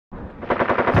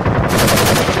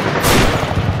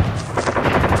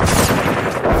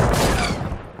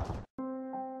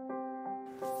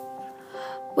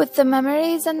with the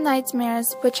memories and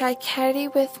nightmares which I carry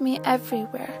with me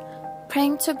everywhere.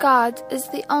 Praying to God is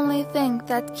the only thing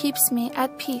that keeps me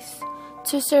at peace.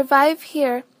 To survive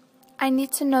here, I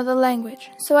need to know the language,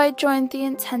 so I joined the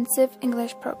intensive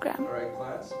English program. Alright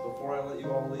class, before I let you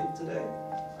all leave today,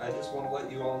 I just want to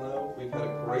let you all know we've had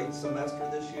a great semester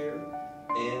this year,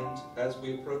 and as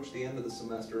we approach the end of the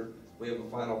semester, we have a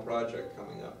final project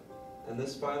coming up. And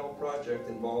this final project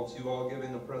involves you all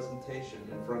giving a presentation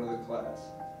in front of the class.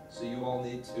 So you all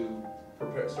need to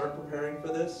start preparing for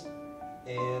this,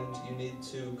 and you need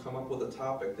to come up with a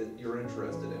topic that you're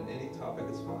interested in. Any topic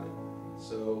is fine.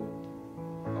 So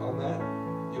on that,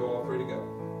 you're all free to go.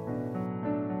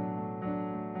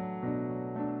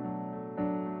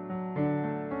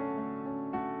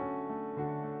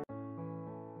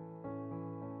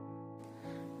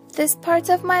 This part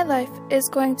of my life is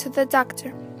going to the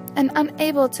doctor and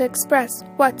unable to express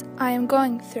what I am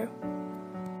going through.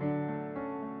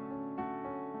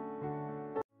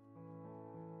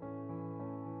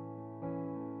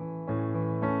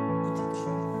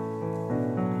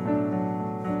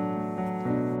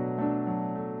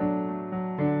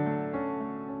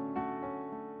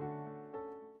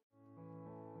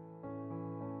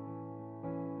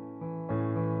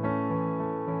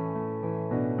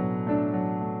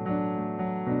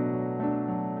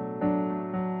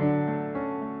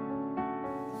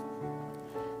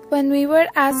 When we were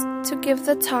asked to give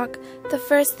the talk, the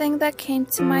first thing that came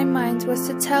to my mind was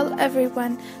to tell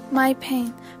everyone my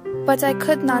pain, but I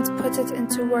could not put it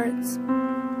into words.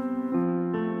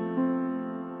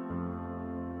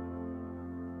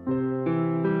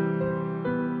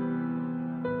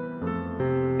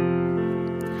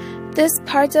 This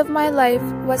part of my life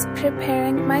was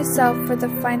preparing myself for the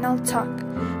final talk.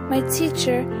 My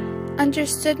teacher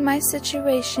understood my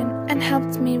situation and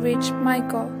helped me reach my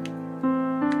goal.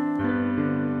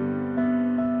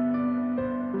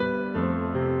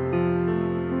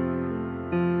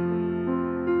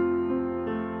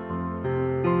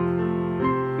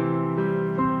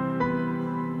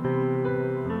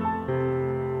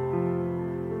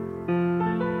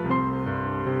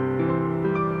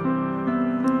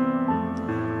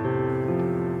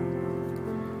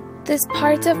 This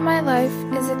part of my life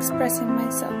is expressing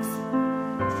myself.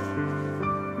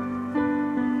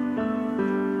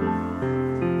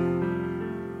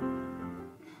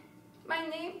 My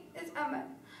name is Amal,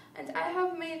 and I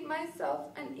have made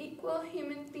myself an equal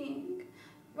human being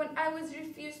when I was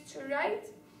refused to write,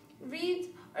 read,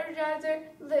 or rather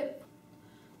live.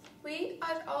 We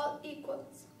are all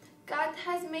equals. God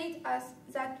has made us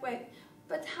that way,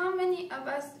 but how many of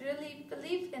us really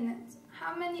believe in it?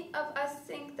 How many of us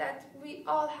think that we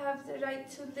all have the right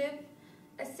to live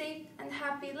a safe and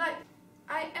happy life?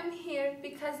 I am here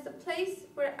because the place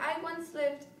where I once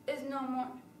lived is no more.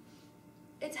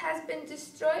 It has been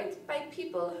destroyed by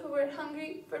people who were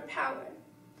hungry for power.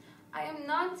 I am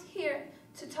not here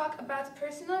to talk about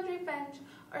personal revenge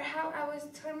or how I was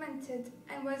tormented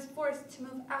and was forced to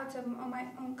move out of my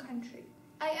own country.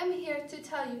 I am here to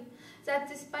tell you that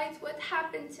despite what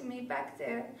happened to me back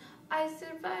there, I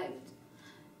survived.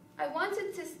 I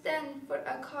wanted to stand for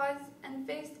a cause and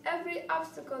faced every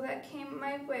obstacle that came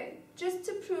my way, just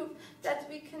to prove that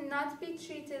we cannot be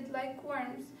treated like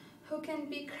worms who can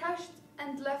be crushed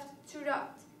and left to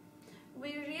rot.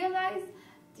 We realize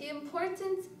the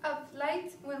importance of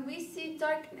light when we see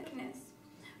darkness.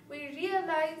 We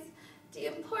realize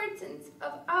the importance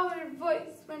of our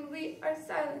voice when we are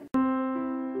silent.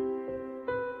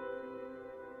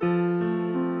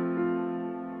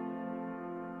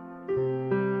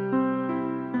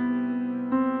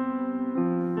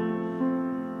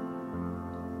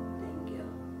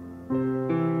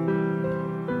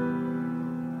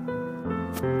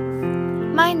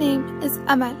 My name is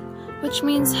Amal, which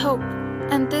means hope,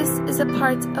 and this is a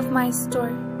part of my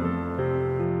story.